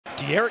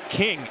De'Aaron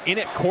King in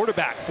at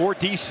quarterback for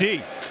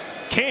DC.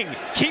 King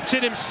keeps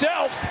it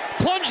himself,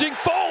 plunging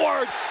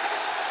forward.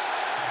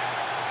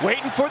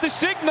 Waiting for the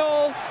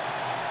signal.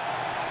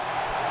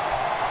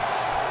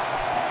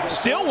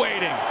 Still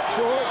waiting.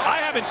 I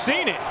haven't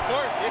seen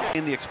it.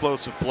 In the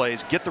explosive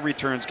plays, get the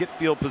returns, get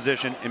field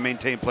position, and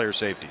maintain player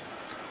safety.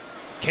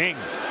 King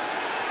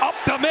up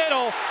the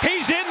middle.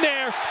 He's in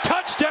there.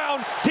 Touchdown,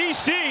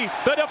 DC.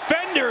 The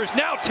defenders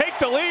now take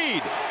the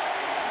lead.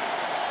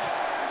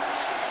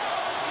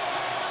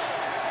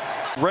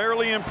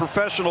 Rarely in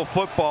professional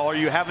football are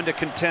you having to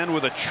contend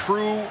with a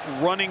true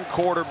running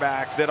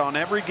quarterback that on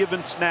every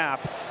given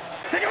snap.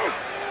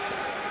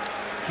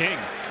 King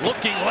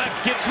looking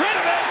left, gets rid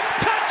of it.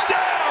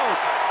 Touchdown,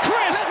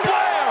 Chris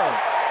Blair.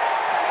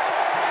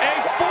 A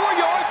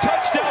 4-yard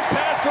touchdown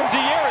pass from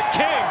De'Aaron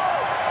King.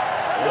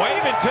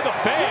 Waving to the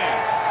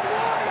fans.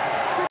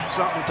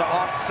 Something to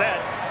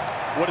offset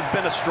what has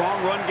been a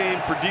strong run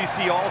game for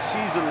DC all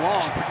season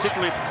long,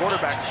 particularly at the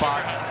quarterback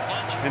spot,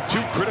 and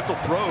 2 critical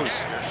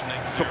throws.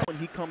 When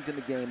he comes in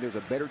the game, there's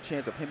a better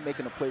chance of him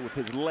making a play with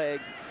his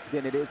legs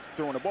than it is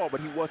throwing the ball.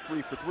 But he was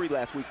 3 for 3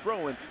 last week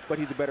throwing, but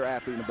he's a better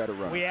athlete and a better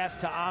runner. We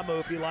asked Ta'amu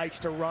if he likes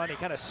to run. He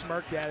kind of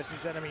smirked at us and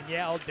said,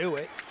 yeah, I'll do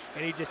it.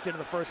 And he just did in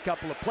the first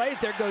couple of plays.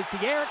 There goes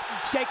De'Aaron,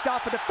 shakes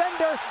off a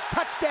defender,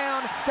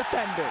 touchdown,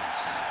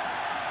 defenders.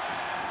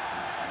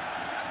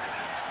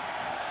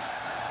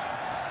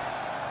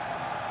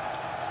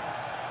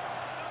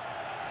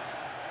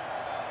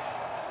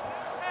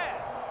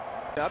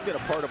 I've been a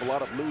part of a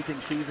lot of losing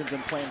seasons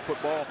in playing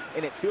football,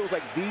 and it feels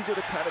like these are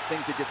the kind of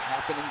things that just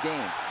happen in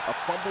games. A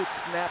fumbled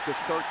snap to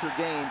start your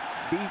game.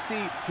 BC,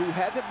 who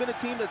hasn't been a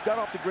team that's got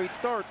off to great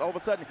starts, all of a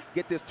sudden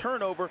get this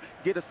turnover,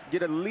 get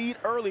a lead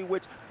early,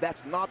 which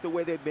that's not the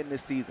way they've been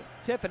this season.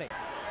 Tiffany,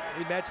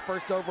 the Mets'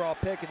 first overall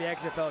pick in the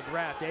XFL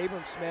draft.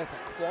 Abram Smith,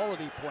 a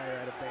quality player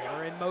out of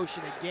Baylor, in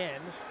motion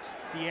again.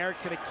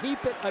 De'Aaron's going to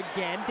keep it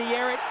again.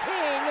 De'Aaron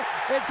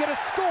King is going to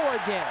score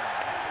again.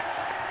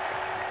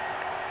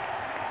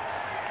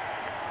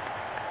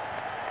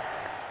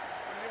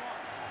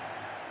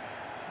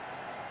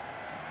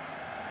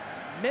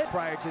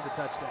 Prior to the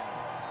touchdown.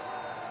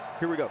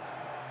 Here we go.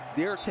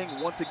 De'Aaron King,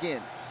 once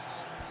again,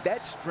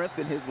 that strength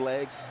in his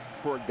legs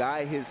for a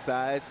guy his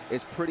size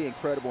is pretty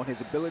incredible, and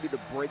his ability to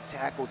break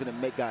tackles and to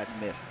make guys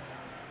miss.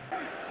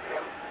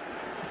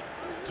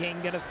 King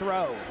gonna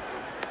throw.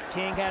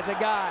 King has a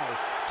guy.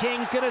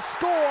 King's gonna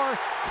score.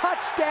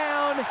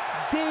 Touchdown,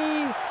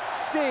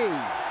 DC.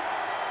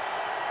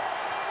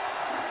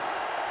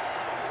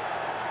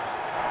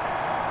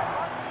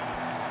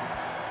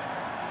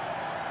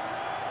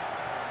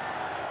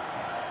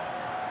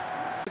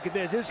 Look at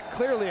this. This is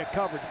clearly a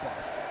coverage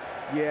bust.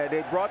 Yeah,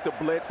 they brought the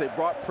blitz. They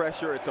brought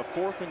pressure. It's a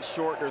 4th and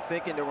short. They're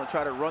thinking they're going to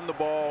try to run the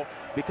ball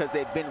because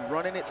they've been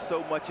running it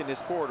so much in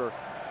this quarter.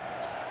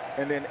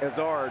 And then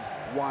Azard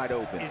wide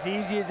open. As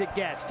easy as it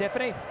gets.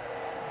 Tiffany?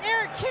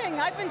 Eric King,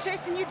 I've been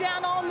chasing you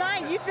down all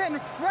night. You've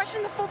been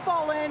rushing the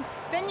football in.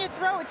 Then you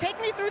throw it. Take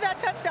me through that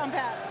touchdown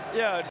pass.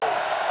 Yeah.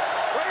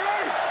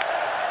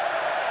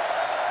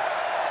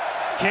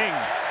 King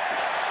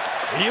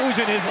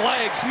using his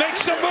legs,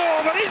 makes a move,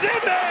 and he's in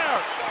there!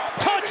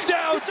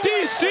 Touchdown,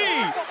 DC!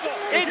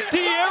 It's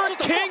De'Aaron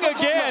King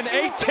again,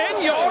 a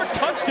 10-yard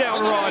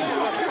touchdown run.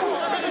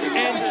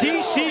 And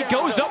DC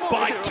goes up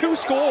by 2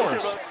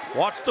 scores.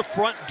 Watch the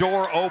front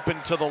door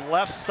open to the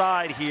left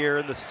side here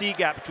in the C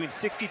gap between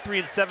 63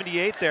 and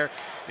 78 there,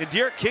 and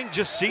De'Aaron King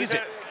just sees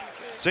it.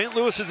 St.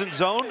 Louis is in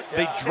zone.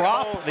 They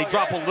drop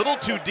a little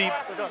too deep.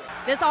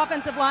 This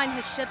offensive line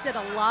has shifted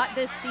a lot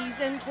this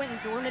season. Quentin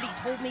Dormady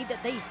told me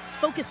that they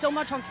focus so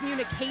much on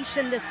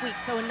communication this week,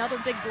 so another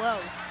big blow.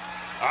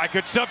 All right,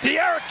 good stuff.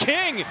 De'Aaron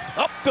King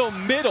up the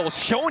middle,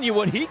 showing you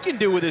what he can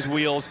do with his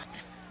wheels.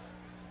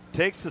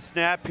 Takes the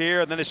snap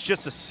here, and then it's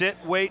just a sit,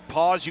 wait,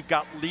 pause. You've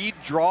got lead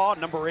draw,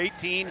 number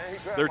 18.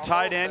 Their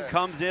tight end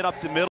comes in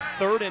up the middle.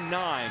 3rd and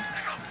 9.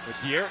 With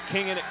De'Aaron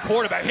King in at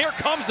quarterback. Here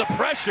comes the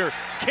pressure.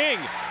 King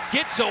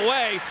gets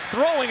away,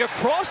 throwing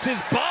across his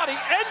body,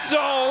 end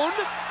zone.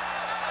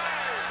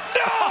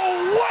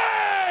 No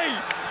way!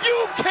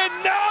 You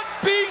cannot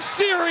be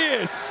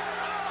serious!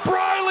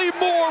 Briley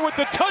Moore with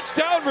the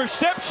touchdown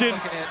reception.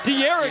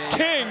 De'Aaron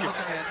King.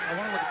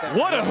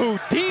 What a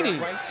Houdini.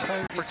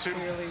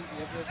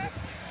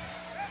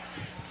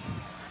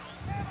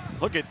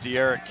 Look at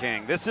De'Aaron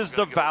King. This is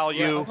the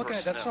value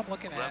that's what I'm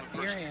looking at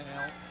here,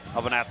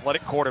 of an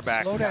athletic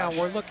quarterback. Slow down,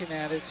 we're looking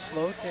at it.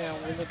 Slow down,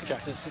 we're looking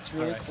at this. It's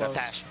really close. Left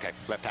hash. Okay,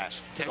 left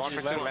hash. Going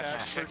for 2, left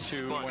hash for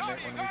 2 when we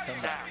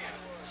come back.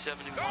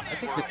 I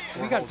think that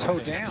we got to toe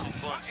down.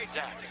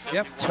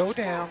 Yep, toe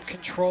down,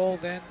 control,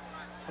 then.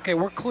 Okay,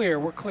 we're clear.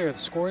 We're clear. The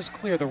score is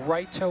clear. The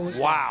right toe is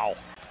wow.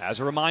 Down. As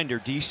a reminder,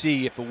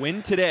 DC, if they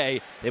win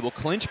today, they will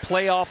clinch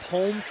playoff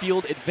home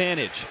field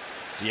advantage.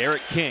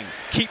 De'Aaron King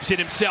keeps it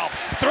himself,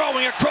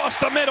 throwing across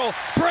the middle.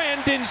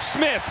 Brandon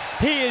Smith.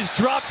 He is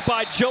dropped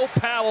by Joe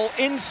Powell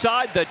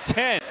inside the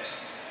 10.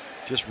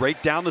 Just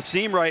right down the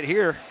seam right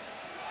here.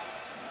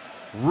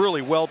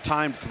 Really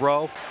well-timed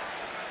throw.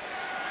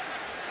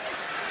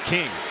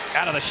 King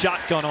Out of the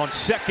shotgun on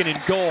 2nd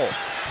and goal.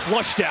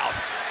 Flushed out.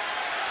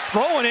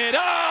 Throwing it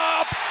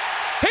up.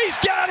 He's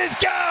got his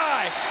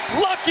guy.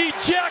 Lucky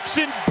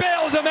Jackson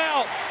bails him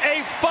out.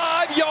 A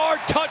 5-yard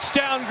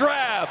touchdown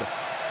grab.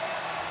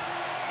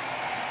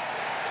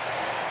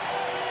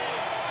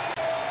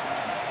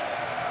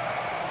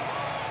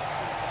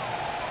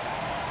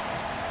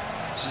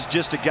 This is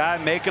just a guy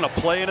making a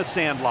play in a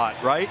sandlot,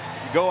 right?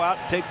 You go out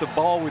and take the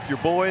ball with your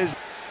boys.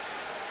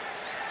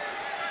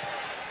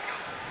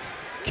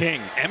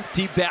 King,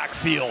 empty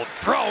backfield,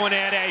 throwing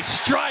it, a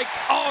strike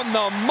on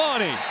the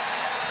money.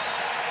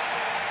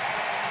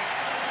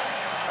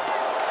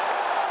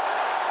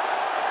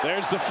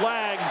 There's the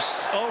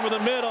flags over the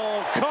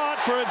middle, caught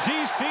for a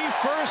DC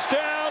first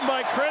down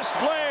by Chris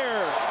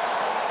Blair.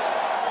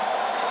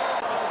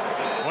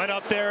 Went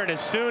up there, and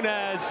as soon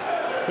as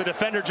the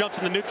defender jumps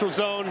in the neutral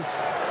zone,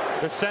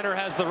 the center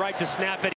has the right to snap it.